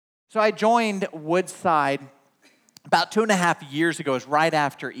So I joined Woodside about 2.5 years ago. It was right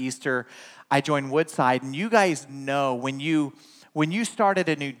after Easter. I joined Woodside, and you guys know when you started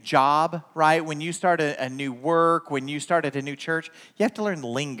a new job, right? When you started a new work, when you started a new church, you have to learn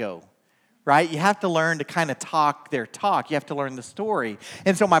lingo, right? You have to learn to kind of talk their talk. You have to learn the story.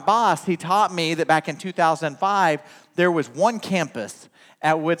 And so my boss, he taught me that back in 2005, there was one campus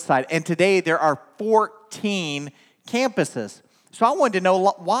at Woodside, and today there are 14 campuses. So I wanted to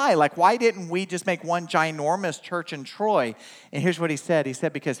know why. Like, why didn't we just make one ginormous church in Troy? And here's what he said. He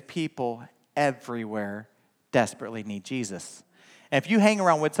said, because people everywhere desperately need Jesus. And if you hang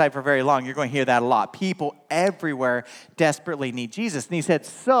around Woodside for very long, you're going to hear that a lot. People everywhere desperately need Jesus. And he said,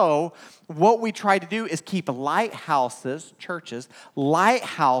 so what we try to do is keep lighthouses, churches,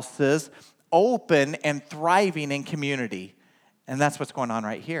 lighthouses open and thriving in community. And that's what's going on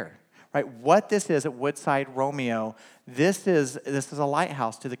right here. Right, what this is at Woodside Romeo, this is a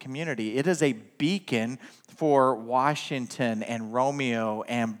lighthouse to the community. It is a beacon for Washington and Romeo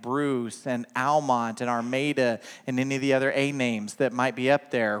and Bruce and Almont and Armada and any of the other A names that might be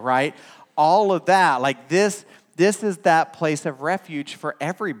up there, right? All of that, like this is that place of refuge for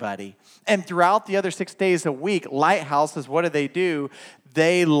everybody. And throughout the other 6 days a week, lighthouses, what do?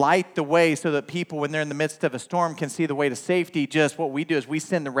 They light the way so that people, when they're in the midst of a storm, can see the way to safety. Just what we do is we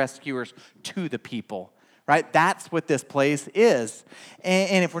send the rescuers to the people, right? That's what this place is.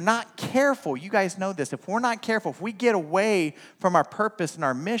 And if we're not careful, you guys know this, if we're not careful, if we get away from our purpose and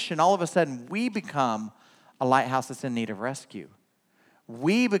our mission, all of a sudden we become a lighthouse that's in need of rescue.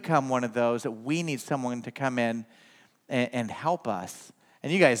 We become one of those that we need someone to come in and help us.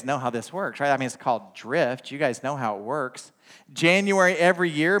 And you guys know how this works, right? I mean, it's called drift. You guys know how it works. January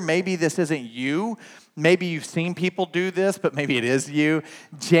every year, maybe this isn't you. Maybe you've seen people do this, but maybe it is you.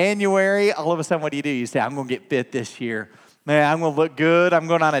 January, all of a sudden, what do? You say, I'm going to get fit this year. Man, I'm going to look good. I'm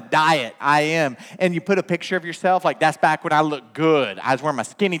going on a diet. I am. And you put a picture of yourself, like that's back when I looked good. I was wearing my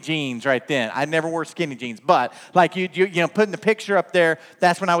skinny jeans right then. I never wore skinny jeans, but like you know, putting the picture up there,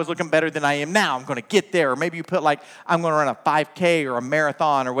 that's when I was looking better than I am now. I'm going to get there. Or maybe you put like, I'm going to run a 5K or a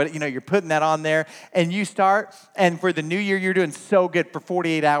marathon or what, you know, you're putting that on there and you start. And for the new year, you're doing so good for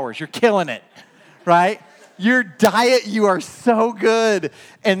 48 hours. You're killing it, right? Your diet, you are so good.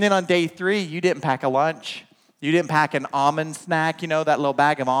 And then on day 3, you didn't pack a lunch. You didn't pack an almond snack, you know, that little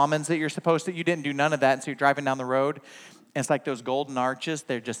bag of almonds that you're supposed to. You didn't do none of that. And so you're driving down the road. And it's like those golden arches.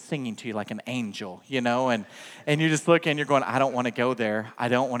 They're just singing to you like an angel, you know. And you're just looking. You're going, I don't want to go there. I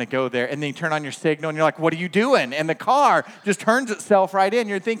don't want to go there. And then you turn on your signal. And you're like, what are you doing? And the car just turns itself right in.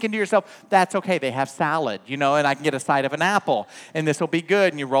 You're thinking to yourself, that's okay. They have salad, you know. And I can get a side of an apple. And this will be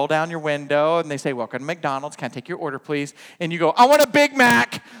good. And you roll down your window. And they say, welcome to McDonald's. Can I take your order, please? And you go, I want a Big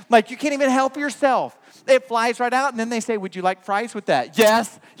Mac. Like, you can't even help yourself. It flies right out, and then they say, would you like fries with that?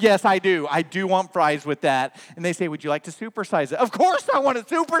 Yes, I do. I do want fries with that. And they say, would you like to supersize it? Of course I want to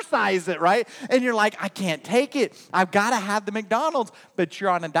supersize it, right? And you're like, I can't take it. I've got to have the McDonald's, but you're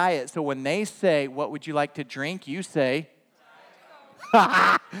on a diet. So when they say, what would you like to drink? You say, we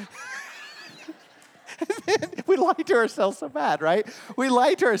lie to ourselves so bad, right? We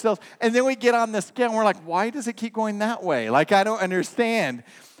lie to ourselves, and then we get on the scale, and we're like, why does it keep going that way? Like, I don't understand.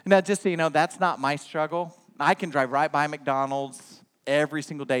 Now, just so you know, that's not my struggle. I can drive right by McDonald's every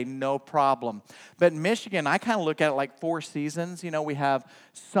single day, no problem. But in Michigan, I kind of look at it like 4 seasons. You know, we have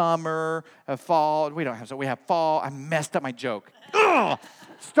summer, fall. We don't have so. We have fall. I messed up my joke. Ugh!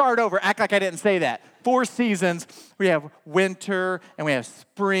 Start over. Act like I didn't say that. 4 seasons. We have winter, and we have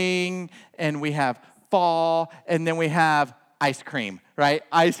spring, and we have fall, and then we have ice cream, right?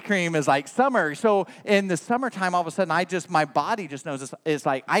 Ice cream is like summer. So in the summertime, all of a sudden, my body just knows it's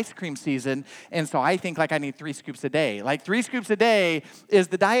like ice cream season. And so I think like I need 3 scoops a day. Like 3 scoops a day is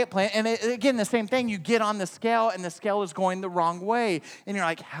the diet plan. And again, the same thing, you get on the scale and the scale is going the wrong way. And you're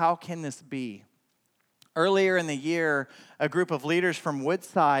like, how can this be? Earlier in the year, a group of leaders from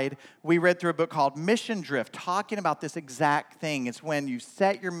Woodside, we read through a book called Mission Drift, talking about this exact thing. It's when you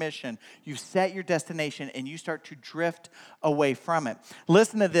set your mission, you set your destination, and you start to drift away from it.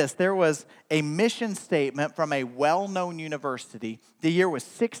 Listen to this. There was a mission statement from a well-known university. The year was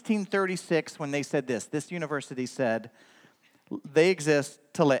 1636 when they said this. This university said, they exist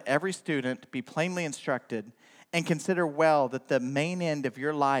to let every student be plainly instructed and consider well that the main end of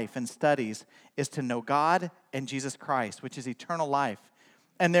your life and studies is to know God and Jesus Christ, which is eternal life,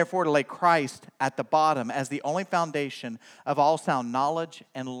 and therefore to lay Christ at the bottom as the only foundation of all sound knowledge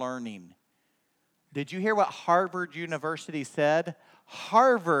and learning. Did you hear what Harvard University said?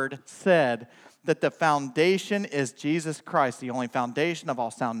 Harvard said that the foundation is Jesus Christ, the only foundation of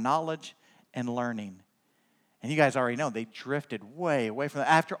all sound knowledge and learning. And you guys already know they drifted way away from that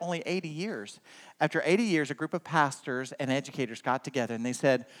after only 80 years. After 80 years, a group of pastors and educators got together and they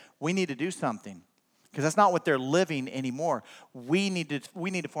said, we need to do something. Because that's not what they're living anymore. We need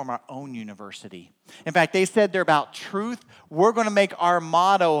to form our own university. In fact, they said they're about truth. We're going to make our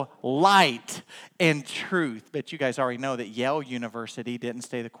motto light and truth. But you guys already know that Yale University didn't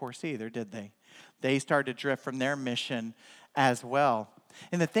stay the course either, did they? They started to drift from their mission as well.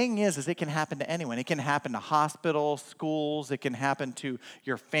 And the thing is it can happen to anyone. It can happen to hospitals, schools. It can happen to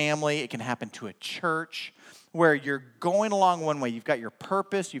your family. It can happen to a church where you're going along one way. You've got your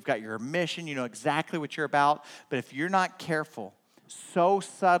purpose. You've got your mission. You know exactly what you're about. But if you're not careful, so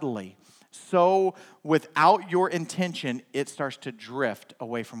subtly, so without your intention, it starts to drift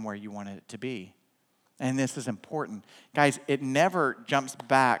away from where you wanted it to be. And this is important. Guys, it never jumps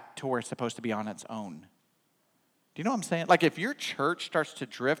back to where it's supposed to be on its own. Do you know what I'm saying? Like if your church starts to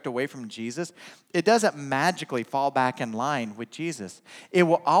drift away from Jesus, it doesn't magically fall back in line with Jesus. It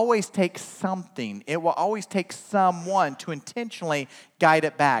will always take something. It will always take someone to intentionally guide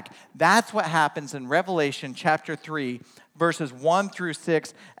it back. That's what happens in Revelation chapter 3, verses 1 through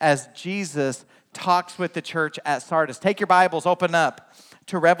 6, as Jesus talks with the church at Sardis. Take your Bibles, open up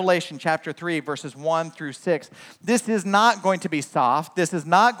to Revelation chapter 3, verses 1 through 6. This is not going to be soft. This is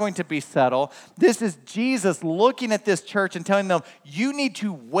not going to be subtle. This is Jesus looking at this church and telling them, you need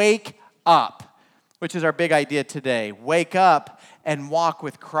to wake up, which is our big idea today. Wake up and walk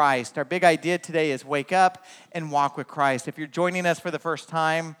with Christ. Our big idea today is wake up and walk with Christ. If you're joining us for the first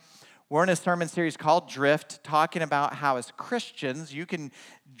time, we're in a sermon series called Drift, talking about how as Christians, you can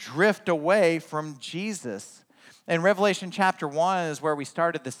drift away from Jesus. And Revelation chapter 1 is where we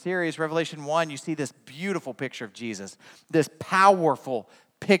started the series. Revelation 1, you see this beautiful picture of Jesus, this powerful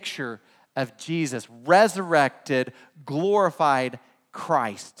picture of Jesus, resurrected, glorified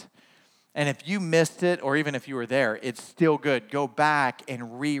Christ. And if you missed it, or even if you were there, it's still good. Go back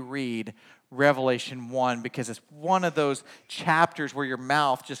and reread Revelation 1, because it's one of those chapters where your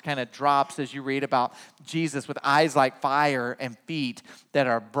mouth just kind of drops as you read about Jesus with eyes like fire and feet that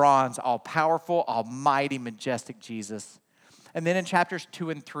are bronze, all-powerful, almighty, majestic Jesus. And then in chapters 2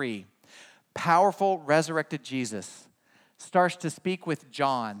 and 3, powerful, resurrected Jesus starts to speak with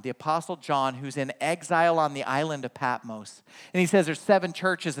John, the Apostle John, who's in exile on the island of Patmos. And he says, there's 7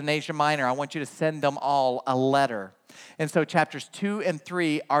 churches in Asia Minor. I want you to send them all a letter. And so chapters 2 and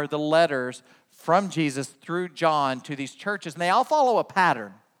 3 are the letters from Jesus through John to these churches. And they all follow a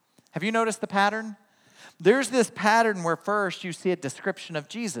pattern. Have you noticed the pattern? There's this pattern where first you see a description of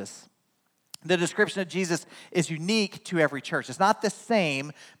Jesus. The description of Jesus is unique to every church. It's not the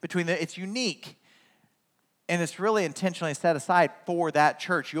same it's unique. And it's really intentionally set aside for that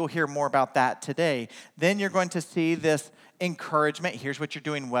church. You'll hear more about that today. Then you're going to see this encouragement. Here's what you're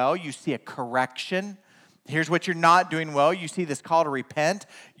doing well. You see a correction. Here's what you're not doing well. You see this call to repent.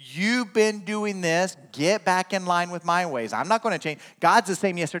 You've been doing this. Get back in line with my ways. I'm not going to change. God's the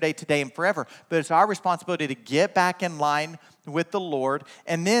same yesterday, today, and forever. But it's our responsibility to get back in line with the Lord.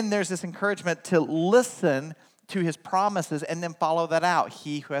 And then there's this encouragement to listen to his promises and then follow that out.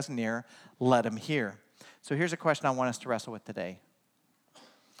 He who has an ear, let him hear. So here's a question I want us to wrestle with today.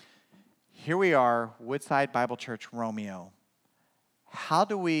 Here we are, Woodside Bible Church, Romeo. How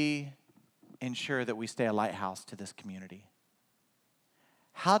do we ensure that we stay a lighthouse to this community?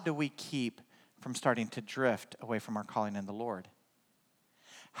 How do we keep from starting to drift away from our calling in the Lord?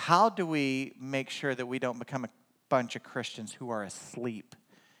 How do we make sure that we don't become a bunch of Christians who are asleep?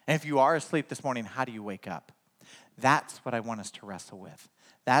 And if you are asleep this morning, how do you wake up? That's what I want us to wrestle with.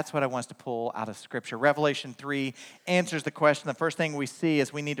 That's what I want us to pull out of Scripture. Revelation 3 answers the question. The first thing we see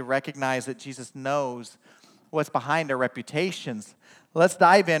is we need to recognize that Jesus knows what's behind our reputations. Let's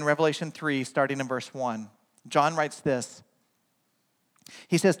dive in, Revelation 3, starting in verse 1. John writes this.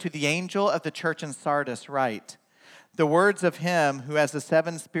 He says, to the angel of the church in Sardis write, the words of him who has the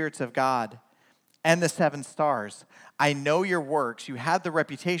 7 spirits of God and the 7 stars. I know your works. You have the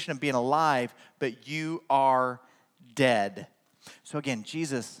reputation of being alive, but you are dead. So again,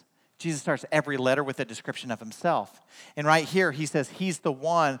 Jesus starts every letter with a description of himself. And right here, he says he's the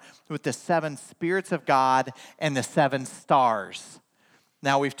one with the 7 spirits of God and the 7 stars.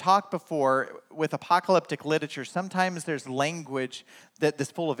 Now, we've talked before with apocalyptic literature, sometimes there's language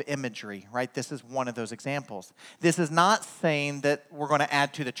that's full of imagery, right? This is one of those examples. This is not saying that we're going to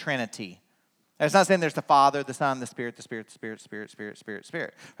add to the Trinity. It's not saying there's the Father, the Son, the Spirit, the Spirit, the Spirit, Spirit, Spirit, Spirit,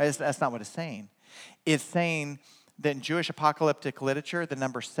 Spirit. Right? That's not what it's saying. It's saying that in Jewish apocalyptic literature, the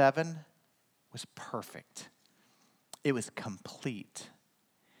number 7 was perfect. It was complete.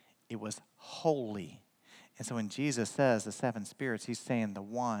 It was holy. And so when Jesus says the 7 spirits, he's saying the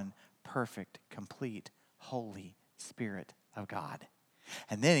one perfect, complete, Holy Spirit of God.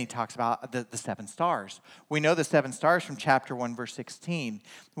 And then he talks about the 7 stars. We know the 7 stars from chapter 1, verse 16.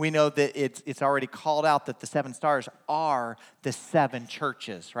 We know that it's already called out that the 7 stars are the 7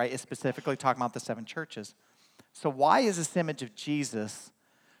 churches, right? It's specifically talking about the 7 churches. So why is this image of Jesus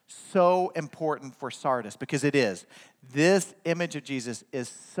so important for Sardis? Because it is. This image of Jesus is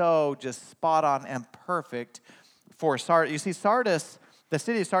so just spot on and perfect for Sardis. You see, Sardis, the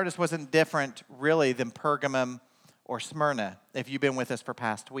city of Sardis wasn't different really than Pergamum or Smyrna, if you've been with us for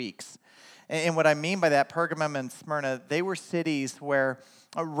past weeks. And what I mean by that, Pergamum and Smyrna, they were cities where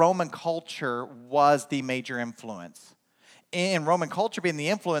Roman culture was the major influence. In Roman culture being the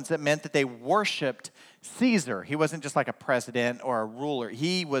influence, it meant that they worshiped Caesar. He wasn't just like a president or a ruler.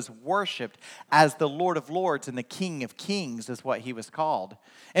 He was worshiped as the Lord of Lords and the King of Kings is what he was called.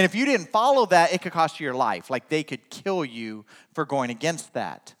 And if you didn't follow that, it could cost you your life. Like they could kill you for going against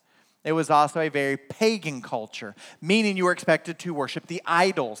that. It was also a very pagan culture, meaning you were expected to worship the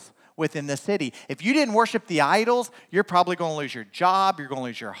idols within the city. If you didn't worship the idols, you're probably going to lose your job, you're going to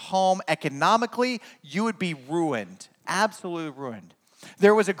lose your home. Economically, you would be ruined, absolutely ruined.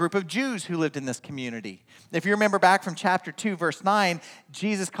 There was a group of Jews who lived in this community. If you remember back from chapter 2, verse 9,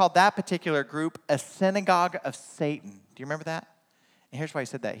 Jesus called that particular group a synagogue of Satan. Do you remember that? And here's why he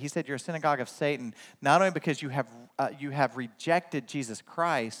said that. He said you're a synagogue of Satan, not only because you have rejected Jesus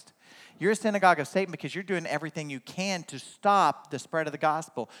Christ. You're a synagogue of Satan because you're doing everything you can to stop the spread of the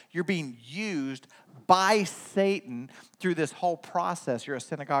gospel. You're being used by Satan through this whole process. You're a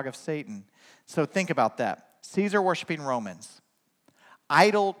synagogue of Satan. So think about that. Caesar worshiping Romans,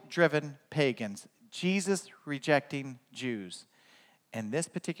 idol-driven pagans, Jesus rejecting Jews. And this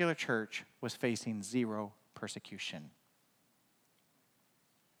particular church was facing 0 persecution.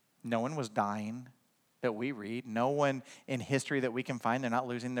 No one was dying that we read. No one in history that we can find, they're not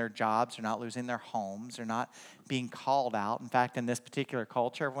losing their jobs, they're not losing their homes, they're not being called out. In fact, in this particular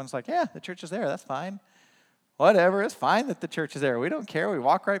culture, everyone's like, yeah, the church is there, that's fine. Whatever, it's fine that the church is there. We don't care. We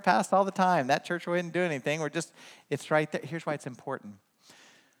walk right past all the time. That church wouldn't do anything. It's right there. Here's why it's important.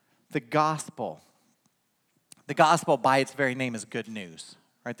 The gospel by its very name is good news,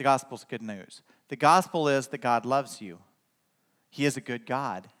 right? The gospel is good news. The gospel is that God loves you. He is a good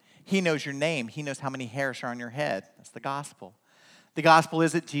God. He knows your name. He knows how many hairs are on your head. That's the gospel. The gospel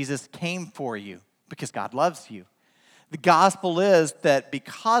is that Jesus came for you because God loves you. The gospel is that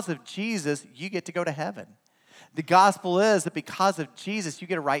because of Jesus, you get to go to heaven. The gospel is that because of Jesus, you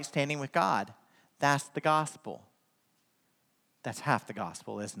get a right standing with God. That's the gospel. That's half the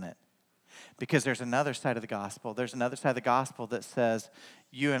gospel, isn't it? Because there's another side of the gospel. There's another side of the gospel that says,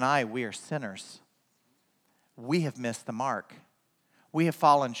 you and I, we are sinners. We have missed the mark. We have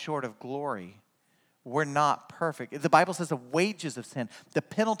fallen short of glory. We're not perfect. The Bible says the wages of sin, the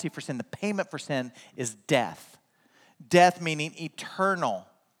penalty for sin, the payment for sin is death. Death meaning eternal,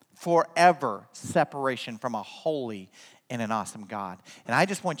 forever separation from a holy and an awesome God. And I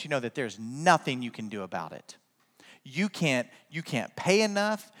just want you to know that there's nothing you can do about it. You can't pay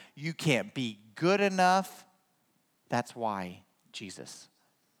enough. You can't be good enough. That's why Jesus.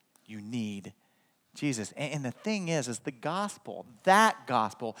 You need Jesus. And the thing is the gospel, that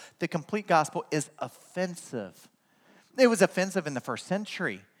gospel, the complete gospel is offensive. It was offensive in the first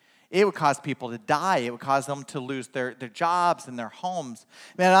century. It would cause people to die. It would cause them to lose their jobs and their homes.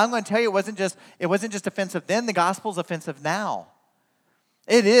 Man, I'm going to tell you, it wasn't just offensive then. The gospel's offensive now.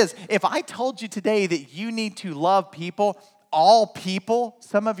 It is. If I told you today that you need to love people, all people,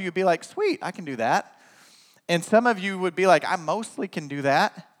 some of you would be like, sweet, I can do that. And some of you would be like, I mostly can do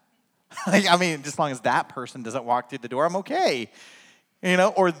that. I mean, just as long as that person doesn't walk through the door, I'm okay.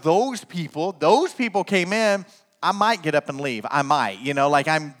 Or those people came in, I might get up and leave. I might,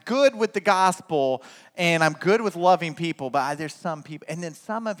 I'm good with the gospel and I'm good with loving people, but there's some people. And then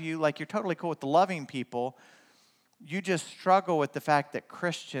some of you, you're totally cool with the loving people. You just struggle with the fact that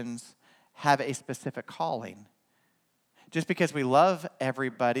Christians have a specific calling. Just because we love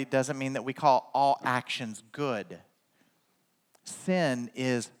everybody doesn't mean that we call all actions good. Sin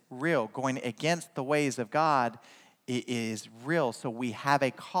is real. Going against the ways of God is real. So we have a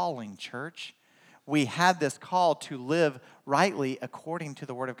calling, church. We have this call to live rightly according to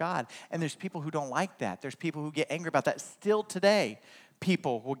the Word of God. And there's people who don't like that. There's people who get angry about that. Still today,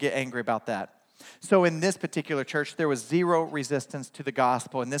 people will get angry about that. So in this particular church, there was 0 resistance to the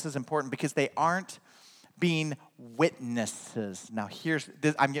gospel. And this is important because they aren't being witnesses. Now here's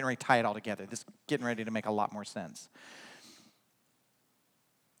this, I'm getting ready to tie it all together. This is getting ready to make a lot more sense.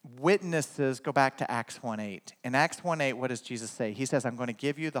 Witnesses, go back to Acts 1:8. In Acts 1:8, what does Jesus say? He says, I'm going to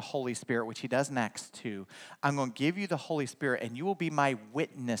give you the Holy Spirit, which he does in Acts 2. I'm going to give you the Holy Spirit, and you will be my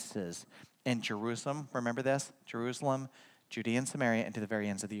witnesses in Jerusalem. Remember this? Jerusalem, Judea and Samaria, and to the very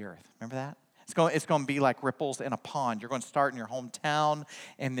ends of the earth. Remember that? It's going to be like ripples in a pond. You're going to start in your hometown,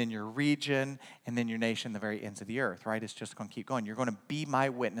 and then your region, and then your nation, the very ends of the earth, right? It's just going to keep going. You're going to be my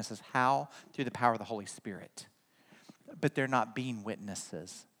witnesses. How? Through the power of the Holy Spirit. But they're not being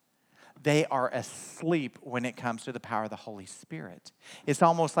witnesses. They are asleep when it comes to the power of the Holy Spirit. It's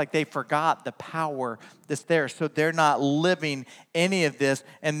almost like they forgot the power that's there. So they're not living any of this,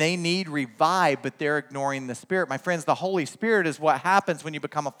 and they need revive, but they're ignoring the Spirit. My friends, the Holy Spirit is what happens when you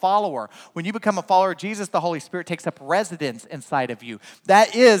become a follower. When you become a follower of Jesus, the Holy Spirit takes up residence inside of you.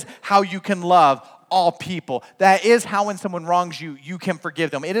 That is how you can love all people. That is how when someone wrongs you, you can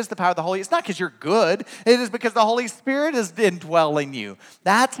forgive them. It is the power of the Holy. It's not because you're good. It is because the Holy Spirit is indwelling you.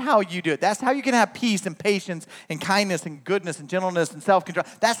 That's how you do it. That's how you can have peace and patience and kindness and goodness and gentleness and self-control.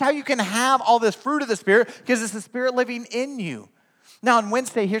 That's how you can have all this fruit of the Spirit, because it's the Spirit living in you. Now on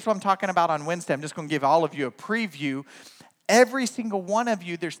Wednesday, here's what I'm talking about on Wednesday. I'm just going to give all of you a preview. Every single one of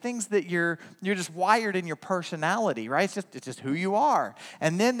you, there's things that you're just wired in your personality, right? It's just who you are.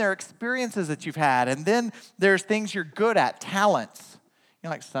 And then there are experiences that you've had. And then there's things you're good at, talents. You know,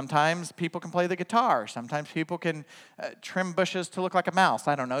 like sometimes people can play the guitar. Sometimes people can trim bushes to look like a mouse.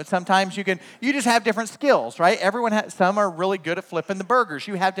 I don't know. Sometimes you just have different skills, right? Some are really good at flipping the burgers.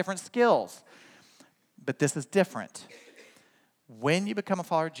 You have different skills. But this is different. When you become a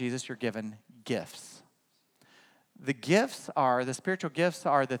follower of Jesus, you're given gifts. The spiritual gifts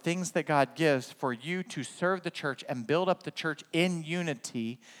are the things that God gives for you to serve the church and build up the church in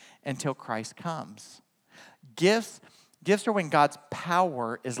unity until Christ comes. Gifts are when God's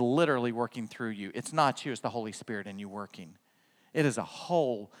power is literally working through you. It's not you, it's the Holy Spirit in you working. It is a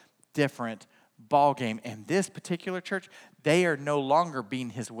whole different ballgame. And this particular church, they are no longer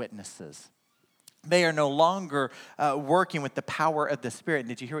being his witnesses. They are no longer working with the power of the Spirit. And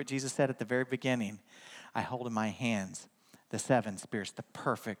did you hear what Jesus said at the very beginning? I hold in my hands the 7 spirits, the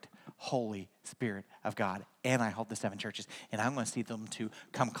perfect Holy Spirit of God. And I hold the 7 churches. And I'm going to see them two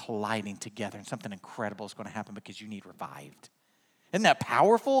come colliding together. And something incredible is going to happen because you need revived. Isn't that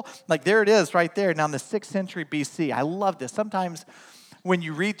powerful? Like there it is right there. Now in the 6th century BC, I love this. Sometimes when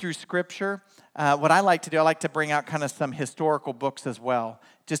you read through Scripture, what I like to do, I like to bring out kind of some historical books as well,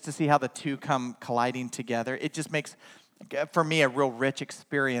 just to see how the two come colliding together. It just makes, for me, a real rich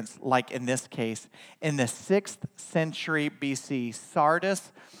experience, like in this case. In the 6th century BC,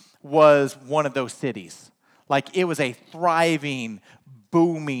 Sardis was one of those cities. Like it was a thriving,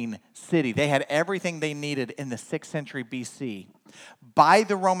 booming city. They had everything they needed in the 6th century BC. By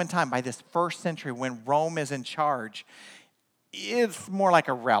the Roman time, by this 1st century, when Rome is in charge, it's more like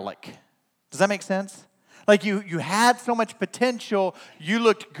a relic. Does that make sense? Like you had so much potential, you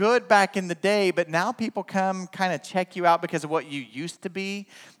looked good back in the day, but now people come kind of check you out because of what you used to be,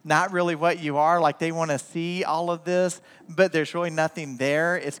 not really what you are. Like they want to see all of this, but there's really nothing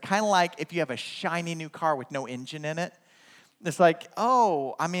there. It's kind of like if you have a shiny new car with no engine in it. It's like,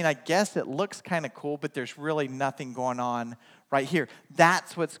 I guess it looks kind of cool, but there's really nothing going on right here.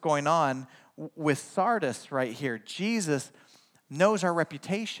 That's what's going on with Sardis right here. Jesus knows our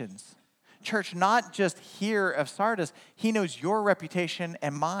reputations. Church, not just here of Sardis, he knows your reputation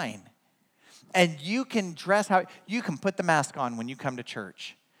and mine. And you can you can put the mask on when you come to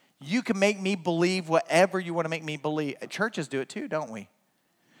church. You can make me believe whatever you want to make me believe. Churches do it too, don't we?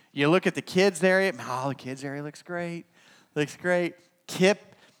 You look at the kids area, the kids area looks great. Looks great.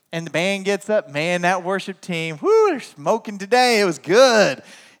 Kip and the band gets up, man, that worship team, they're smoking today. It was good.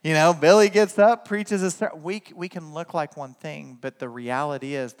 You know, Billy gets up, preaches a sermon. We can look like one thing, but the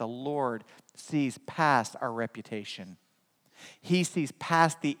reality is the Lord sees past our reputation. He sees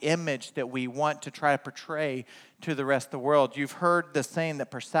past the image that we want to try to portray to the rest of the world. You've heard the saying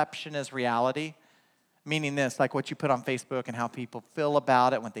that perception is reality, meaning this, like what you put on Facebook and how people feel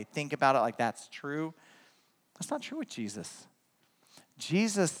about it, when they think about it, like that's true. That's not true with Jesus.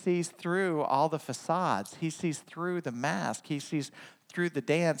 Jesus sees through all the facades. He sees through the mask. He sees through the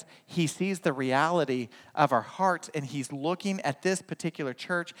dance. He sees the reality of our hearts, and he's looking at this particular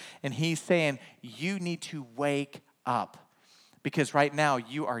church, and he's saying, you need to wake up. Because right now,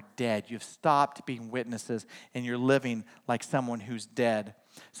 you are dead. You've stopped being witnesses, and you're living like someone who's dead.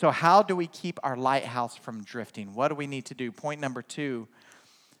 So how do we keep our lighthouse from drifting? What do we need to do? Point number 2,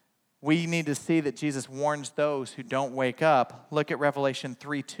 we need to see that Jesus warns those who don't wake up. Look at Revelation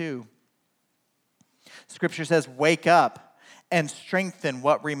 3:2. Scripture says, wake up and strengthen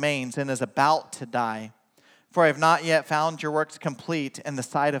what remains and is about to die. For I have not yet found your works complete in the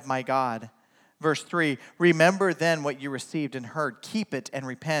sight of my God. Verse 3, remember then what you received and heard. Keep it and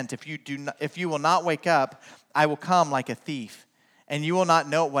repent. If you will not wake up, I will come like a thief, and you will not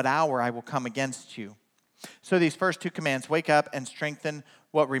know at what hour I will come against you. So these first two commands, wake up and strengthen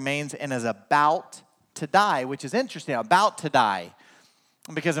what remains and is about to die, which is interesting, about to die.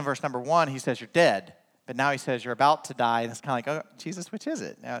 Because in verse number 1, he says you're dead. But now he says you're about to die, and it's kind of like, oh, Jesus, which is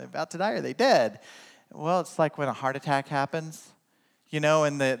it? Now, they're about to die, or are they dead? Well, it's like when a heart attack happens. You know,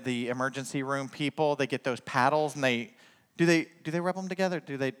 in the emergency room, people, they get those paddles, and do they rub them together?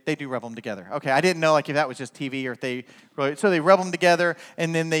 They do rub them together. Okay, I didn't know like if that was just TV or if they really, so they rub them together,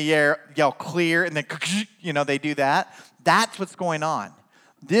 and then they yell clear, and then, you know, they do that. That's what's going on.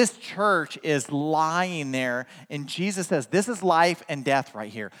 This church is lying there, and Jesus says, this is life and death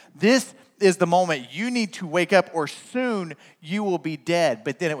right here. This is the moment you need to wake up, or soon you will be dead.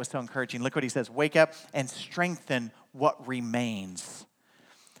 But then it was so encouraging. Look what he says, wake up and strengthen what remains.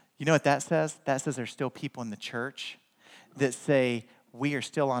 You know what that says? That says there's still people in the church that say, we are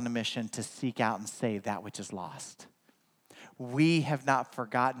still on a mission to seek out and save that which is lost. We have not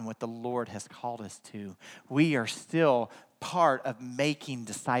forgotten what the Lord has called us to. We are still part of making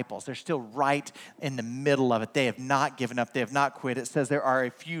disciples. They're still right in the middle of it. They have not given up. They have not quit. It says there are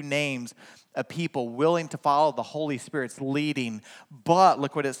a few names of people willing to follow the Holy Spirit's leading, but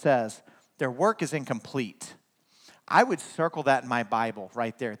look what it says. Their work is incomplete. I would circle that in my Bible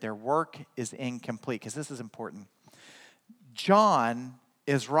right there. Their work is incomplete, because this is important. John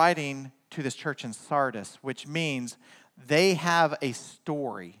is writing to this church in Sardis, which means they have a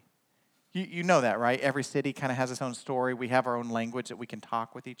story. You know that, right? Every city kind of has its own story. We have our own language that we can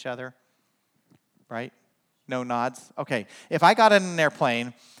talk with each other, right? No nods? Okay. If I got in an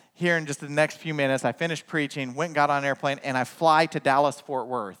airplane here in just the next few minutes, I finished preaching, went and got on an airplane, and I fly to Dallas-Fort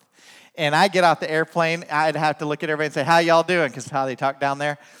Worth, and I get out the airplane, I'd have to look at everybody and say, how y'all doing? Because how they talk down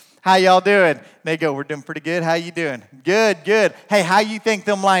there. How y'all doing? They go, we're doing pretty good. How you doing? Good, good. Hey, how you think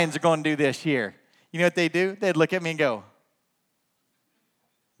them Lions are going to do this year? You know what they do? They'd look at me and go,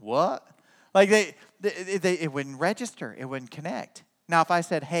 what? Like it wouldn't register. It wouldn't connect. Now, if I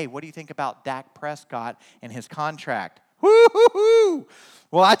said, hey, what do you think about Dak Prescott and his contract? Woo-hoo-hoo!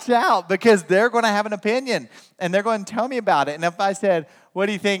 Watch out, because they're going to have an opinion, and they're going to tell me about it. And if I said, what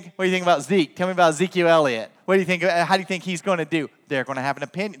do you think about Zeke? Tell me about Ezekiel Elliott. What do you think? How do you think he's going to do? They're going to have an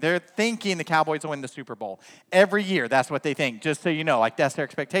opinion. They're thinking the Cowboys will win the Super Bowl. Every year, that's what they think, just so you know. Like, that's their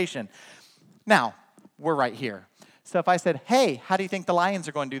expectation. Now, we're right here. So if I said, hey, how do you think the Lions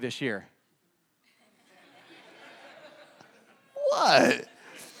are going to do this year? What?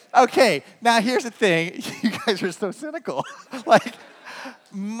 Okay, now here's the thing. You guys are so cynical. Like,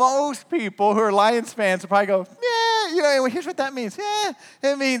 most people who are Lions fans will probably go, yeah, you know, here's what that means. Yeah,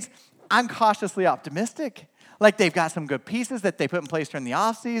 it means I'm cautiously optimistic. Like, they've got some good pieces that they put in place during the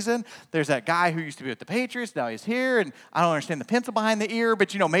offseason. There's that guy who used to be with the Patriots. Now he's here, and I don't understand the pencil behind the ear,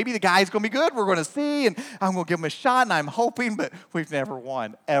 but, you know, maybe the guy's going to be good. We're going to see, and I'm going to give him a shot, and I'm hoping, but we've never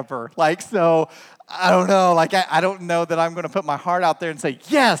won, ever. Like, so, I don't know. Like, I don't know that I'm going to put my heart out there and say,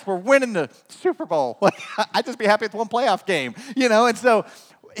 yes, we're winning the Super Bowl. Like, I'd just be happy with one playoff game, you know? And so,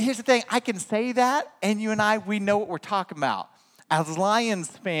 here's the thing. I can say that, and you and I, we know what we're talking about. As Lions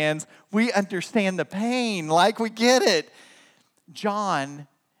fans, we understand the pain, like we get it. John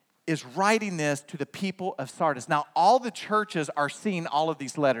is writing this to the people of Sardis. Now, all the churches are seeing all of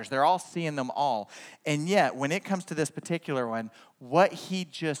these letters. They're all seeing them all. And yet, when it comes to this particular one, what he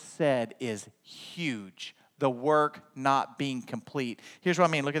just said is huge. The work not being complete. Here's what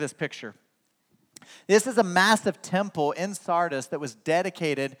I mean. Look at this picture. This is a massive temple in Sardis that was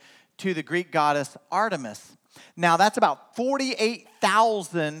dedicated to the Greek goddess Artemis. Now, that's about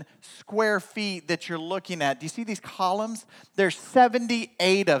 48,000 square feet that you're looking at. Do you see these columns? There's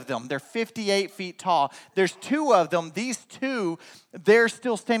 78 of them. They're 58 feet tall. There's 2 of them. These 2, they're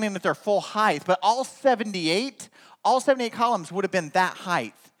still standing at their full height. But all 78 columns would have been that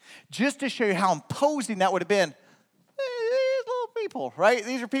height. Just to show you how imposing that would have been. These little people, right?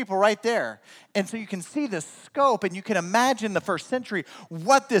 These are people right there. And so you can see the scope, and you can imagine the first century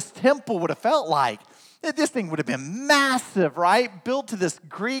what this temple would have felt like. This thing would have been massive, right? Built to this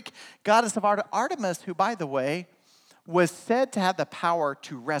Greek goddess of Artemis, who, by the way, was said to have the power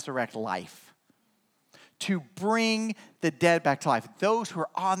to resurrect life, to bring the dead back to life. Those who are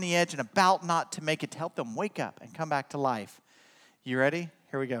on the edge and about not to make it, to help them wake up and come back to life. You ready?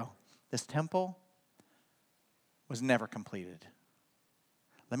 Here we go. This temple was never completed.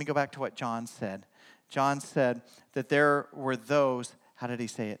 Let me go back to what John said. John said that there were those, how did he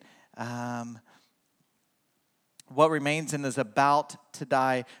say it? What remains and is about to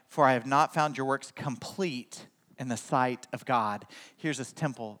die, for I have not found your works complete in the sight of God. Here's this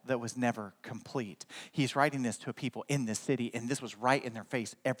temple that was never complete. He's writing this to a people in this city, and this was right in their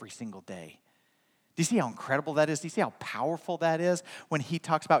face every single day. you see how incredible that is? Do you see how powerful that is when he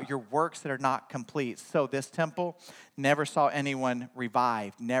talks about your works that are not complete? So this temple never saw anyone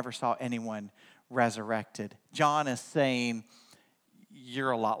revived, never saw anyone resurrected. John is saying,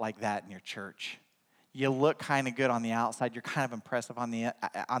 you're a lot like that in your church. You look kind of good on the outside. You're kind of impressive on the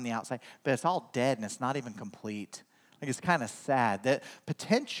outside, but it's all dead and it's not even complete. Like, it's kind of sad. That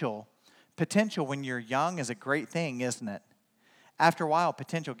potential when you're young is a great thing, isn't it? After a while,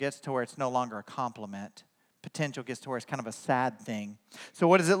 potential gets to where it's no longer a compliment. Potential gets to where it's kind of a sad thing. So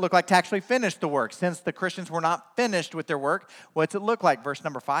what does it look like to actually finish the work? Since the Christians were not finished with their work, what's it look like? Verse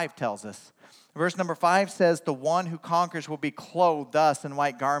number 5 tells us. Verse number 5 says, the one who conquers will be clothed thus in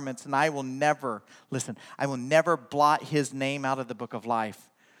white garments, and I will never blot his name out of the book of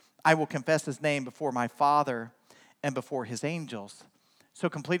life. I will confess his name before my Father and before his angels. So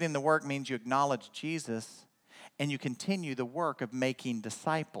completing the work means you acknowledge Jesus and you continue the work of making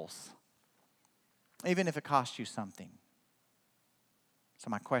disciples, even if it costs you something. So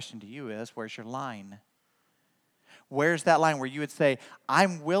my question to you is, where's your line? Where's that line where you would say,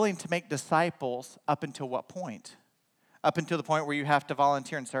 I'm willing to make disciples up until what point? Up until the point where you have to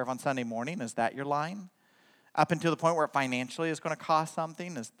volunteer and serve on Sunday morning? Is that your line? Up until the point where it financially is going to cost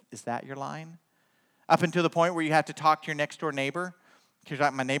something? Is that your line? Up until the point where you have to talk to your next door neighbor? Because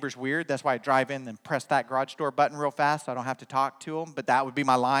like, my neighbor's weird. That's why I drive in and press that garage door button real fast so I don't have to talk to them. But that would be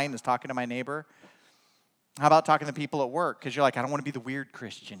my line, is talking to my neighbor. How about talking to people at work? Because you're like, I don't want to be the weird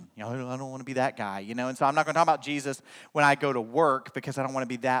Christian. I don't want to be that guy. And so I'm not going to talk about Jesus when I go to work because I don't want to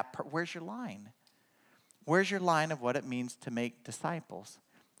be that. Where's your line? Where's your line of what it means to make disciples?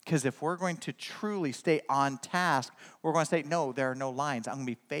 Because if we're going to truly stay on task, we're going to say, no, there are no lines. I'm going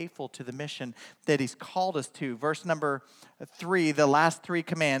to be faithful to the mission that he's called us to. Verse number 3, the last 3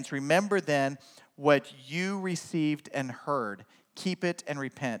 commands. Remember then what you received and heard. Keep it and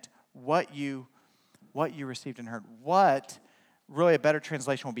repent. What you received and heard. What, really a better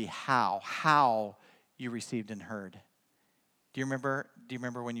translation will be how you received and heard. Do you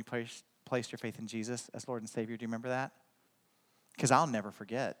remember when you placed your faith in Jesus as Lord and Savior? Do you remember that? Because I'll never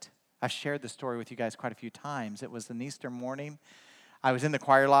forget. I've shared this story with you guys quite a few times. It was an Easter morning. I was in the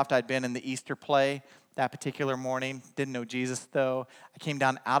choir loft. I'd been in the Easter play that particular morning. Didn't know Jesus, though. I came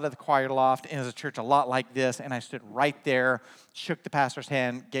down out of the choir loft, and it was a church a lot like this, and I stood right there, shook the pastor's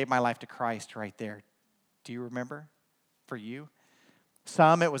hand, gave my life to Christ right there. Do you remember? For you?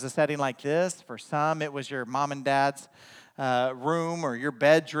 Some, it was a setting like this. For some, it was your mom and dad's room or your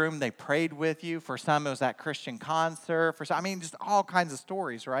bedroom. They prayed with you. For some, it was that Christian concert. For some, just all kinds of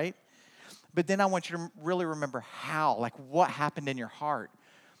stories, right? But then I want you to really remember how, like what happened in your heart.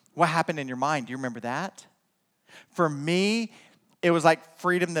 What happened in your mind? Do you remember that? For me, it was like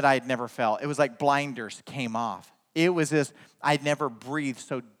freedom that I had never felt. It was like blinders came off. It was this, I'd never breathed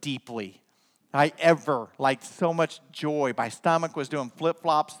so deeply. Like so much joy. My stomach was doing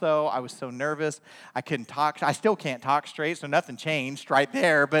flip-flops, though. I was so nervous. I couldn't talk. I still can't talk straight, so nothing changed right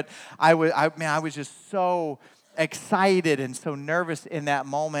there. But I was just so excited and so nervous in that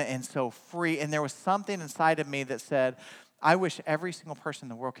moment and so free. And there was something inside of me that said, I wish every single person in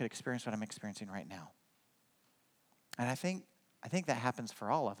the world could experience what I'm experiencing right now. And I think that happens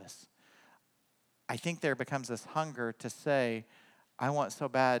for all of us. I think there becomes this hunger to say, I want so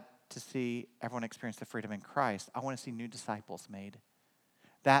bad to see everyone experience the freedom in Christ. I want to see new disciples made.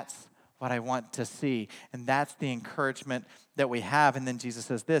 That's what I want to see. And that's the encouragement that we have. And then Jesus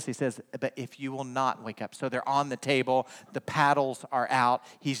says this. He says, but if you will not wake up. So they're on the table. The paddles are out.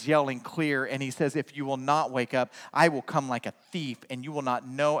 He's yelling clear. And he says, if you will not wake up, I will come like a thief. And you will not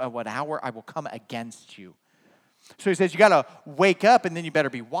know at what hour I will come against you. So he says, you got to wake up and then you better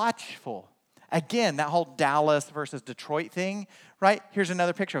be watchful. Again, that whole Dallas versus Detroit thing, right? Here's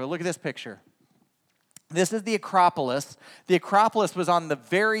another picture of it. Look at this picture. This is the Acropolis. The Acropolis was on the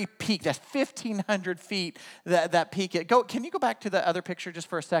very peak. That's 1,500 feet, that peak. Can you go back to the other picture just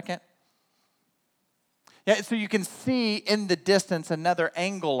for a second? Yeah, so you can see in the distance another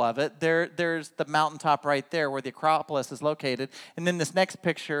angle of it. There's the mountaintop right there where the Acropolis is located. And then this next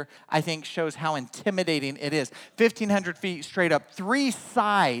picture, I think, shows how intimidating it is. 1,500 feet straight up, 3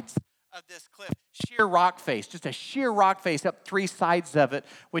 sides of this cliff, sheer rock face, just a sheer rock face up 3 sides of it,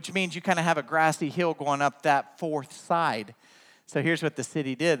 which means you kind of have a grassy hill going up that 4th side. So here's what the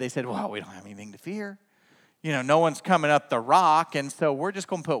city did. They said, well, we don't have anything to fear. No one's coming up the rock, and so we're just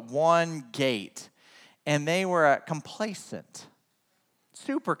going to put one gate. And they were complacent,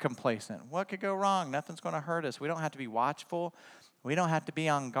 super complacent. What could go wrong? Nothing's going to hurt us. We don't have to be watchful. We don't have to be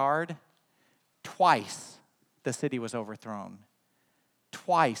on guard. Twice the city was overthrown.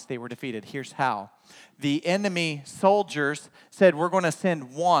 Twice they were defeated. Here's how. The enemy soldiers said, we're going to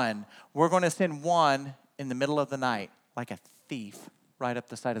send one. We're going to send one in the middle of the night, like a thief, right up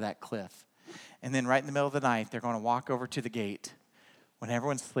the side of that cliff. And then right in the middle of the night, they're going to walk over to the gate. When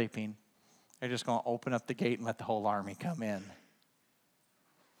everyone's sleeping, they're just going to open up the gate and let the whole army come in.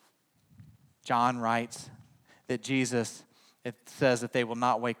 John writes that Jesus, it says that they will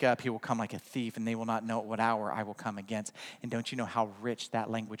not wake up. He will come like a thief, and they will not know at what hour I will come against. And don't you know how rich that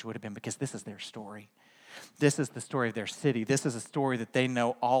language would have been? Because this is their story. This is the story of their city. This is a story that they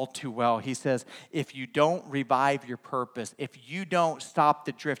know all too well. He says, if you don't revive your purpose, if you don't stop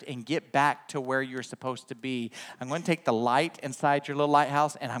the drift and get back to where you're supposed to be, I'm going to take the light inside your little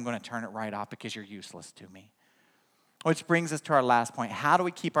lighthouse and I'm going to turn it right off because you're useless to me. Which brings us to our last point. How do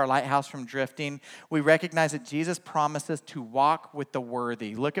we keep our lighthouse from drifting? We recognize that Jesus promises to walk with the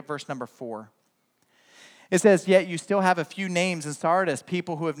worthy. Look at verse number 4. It says, yet you still have a few names in Sardis,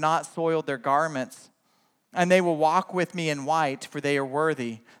 people who have not soiled their garments. And they will walk with me in white, for they are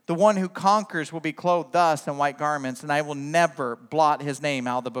worthy. The one who conquers will be clothed thus in white garments, and I will never blot his name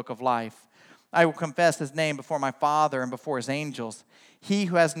out of the book of life. I will confess his name before my Father and before his angels. He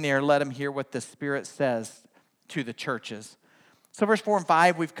who has an ear, let him hear what the Spirit says to the churches. So verse 4 and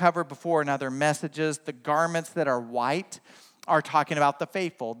 5 we've covered before in other messages. The garments that are white are talking about the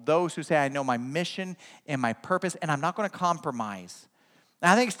faithful, those who say, I know my mission and my purpose, and I'm not going to compromise.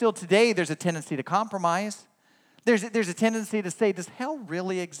 I think still today there's a tendency to compromise. There's a tendency to say, does hell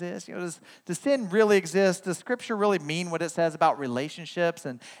really exist? Does sin really exist? Does Scripture really mean what it says about relationships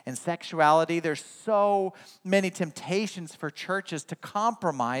and sexuality? There's so many temptations for churches to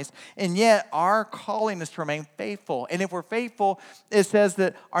compromise, and yet our calling is to remain faithful. And if we're faithful, it says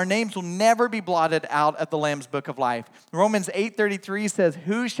that our names will never be blotted out of the Lamb's book of life. Romans 8:33 says,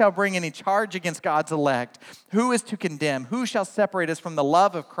 who shall bring any charge against God's elect? Who is to condemn? Who shall separate us from the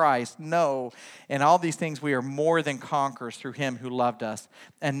love of Christ? No. In all these things we are more than conquerors through him who loved us.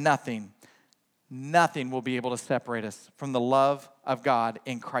 And nothing will be able to separate us from the love of God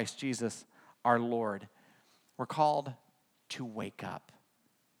in Christ Jesus our Lord. We're called to wake up.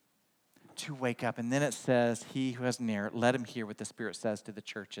 To wake up. And then it says, he who has an ear, let him hear what the Spirit says to the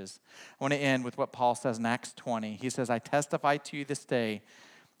churches. I want to end with what Paul says in Acts 20. He says, I testify to you this day,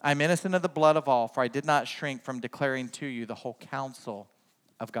 I'm innocent of the blood of all, for I did not shrink from declaring to you the whole counsel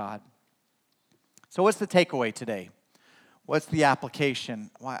of God. So what's the takeaway today? What's the application?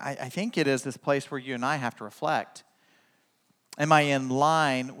 Well, I think it is this place where you and I have to reflect. Am I in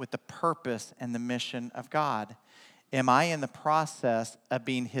line with the purpose and the mission of God? Am I in the process of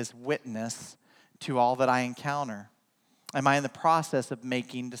being his witness to all that I encounter? Am I in the process of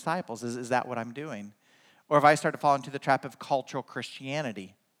making disciples? Is that what I'm doing? Or have I started to fall into the trap of cultural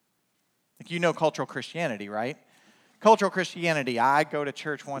Christianity? Like, you know cultural Christianity, right? Cultural Christianity, I go to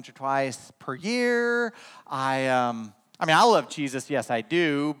church once or twice per year. I love Jesus, yes I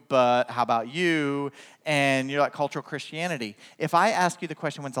do, but how about you? And you're like, cultural Christianity. If I ask you the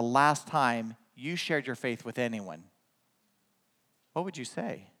question, when's the last time you shared your faith with anyone? What would you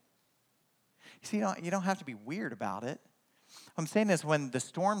say? You see, you don't have to be weird about it. What I'm saying is when the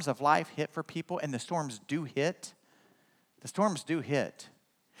storms of life hit for people, and the storms do hit.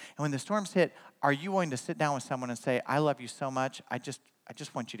 And when the storms hit, are you willing to sit down with someone and say, I love you so much, I just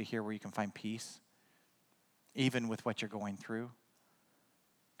want you to hear where you can find peace, even with what you're going through?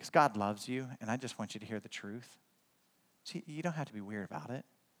 Because God loves you, and I just want you to hear the truth. See, you don't have to be weird about it.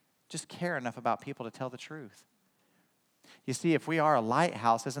 Just care enough about people to tell the truth. You see, if we are a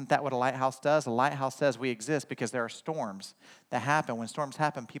lighthouse, isn't that what a lighthouse does? A lighthouse says we exist because there are storms that happen. When storms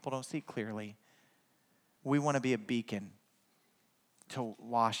happen, people don't see clearly. We want to be a beacon to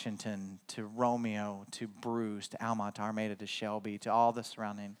Washington, to Romeo, to Bruce, to Almont, to Armada, to Shelby, to all the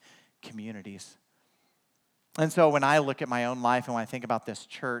surrounding communities. And so when I look at my own life and when I think about this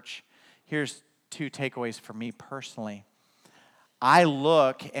church, here's 2 takeaways for me personally. I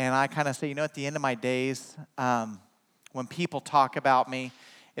look and I kind of say, at the end of my days, when people talk about me,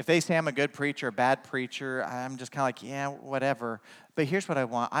 if they say I'm a good preacher, a bad preacher, I'm just kind of like, yeah, whatever. But here's what I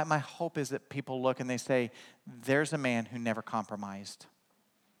want. My hope is that people look and they say, there's a man who never compromised.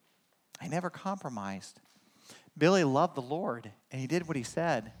 I never compromised. Billy loved the Lord, and he did what he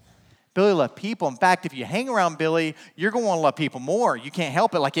said. Billy loved people. In fact, if you hang around Billy, you're going to want to love people more. You can't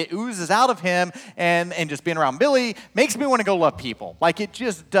help it. Like, it oozes out of him, and just being around Billy makes me want to go love people. Like, it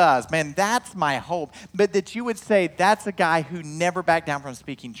just does. Man, that's my hope. But that you would say that's a guy who never backed down from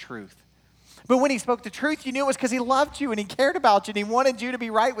speaking truth. But when he spoke the truth, you knew it was because he loved you, and he cared about you, and he wanted you to be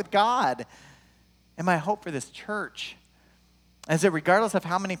right with God. And my hope for this church is that regardless of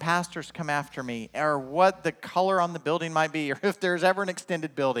how many pastors come after me or what the color on the building might be or if there's ever an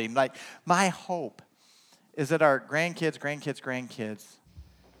extended building, like my hope is that our grandkids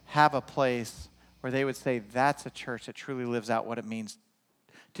have a place where they would say that's a church that truly lives out what it means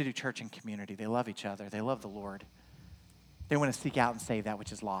to do church in community. They love each other. They love the Lord. They want to seek out and save that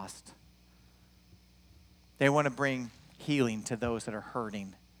which is lost. They want to bring healing to those that are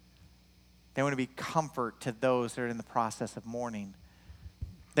hurting. They want to be comfort to those that are in the process of mourning.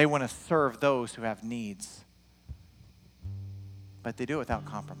 They want to serve those who have needs. But they do it without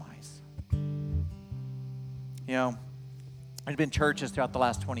compromise. You know, there's been churches throughout the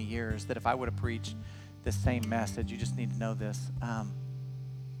last 20 years that if I would have preached this same message, you just need to know this.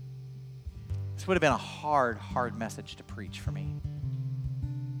 This would have been a hard message to preach for me.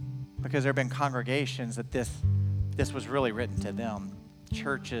 Because there have been congregations that this was really written to them.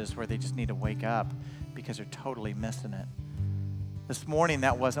 Churches where they just need to wake up because they're totally missing it. This morning,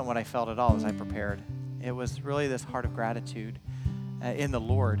 that wasn't what I felt at all as I prepared. It was really this heart of gratitude in the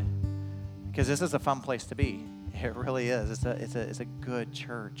Lord, because this is a fun place to be. It really is. It's a good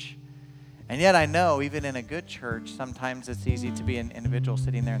church. And yet I know even in a good church, sometimes it's easy to be an individual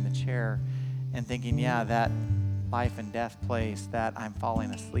sitting there in the chair and thinking, yeah, that life and death place, that I'm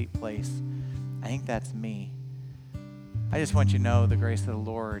falling asleep place, I think that's me. I just want you to know the grace of the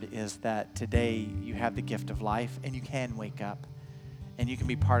Lord is that today you have the gift of life and you can wake up and you can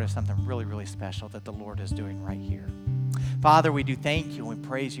be part of something really, really special that the Lord is doing right here. Father, we do thank you and we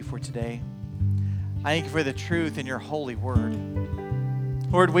praise you for today. I thank you for the truth in your holy word.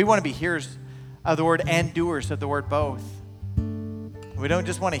 Lord, we want to be hearers of the word and doers of the word both. We don't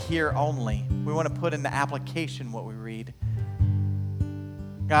just want to hear only. We want to put in the application what we read.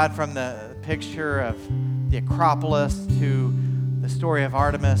 God, from the picture of the Acropolis to the story of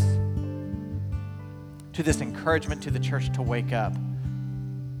Artemis to this encouragement to the church to wake up,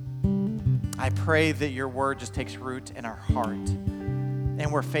 I pray that your word just takes root in our heart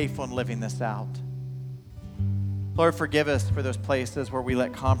and we're faithful in living this out. Lord, forgive us for those places where we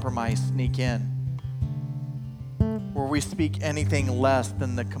let compromise sneak in, where we speak anything less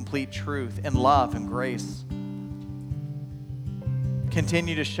than the complete truth in love and grace.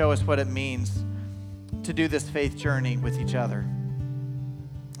 Continue to show us what it means to do this faith journey with each other,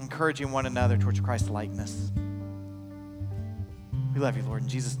 encouraging one another towards Christ's likeness. We love you, Lord. In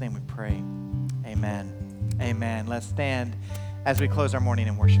Jesus' name we pray. Amen. Amen. Let's stand as we close our morning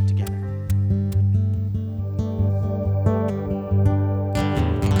in worship together.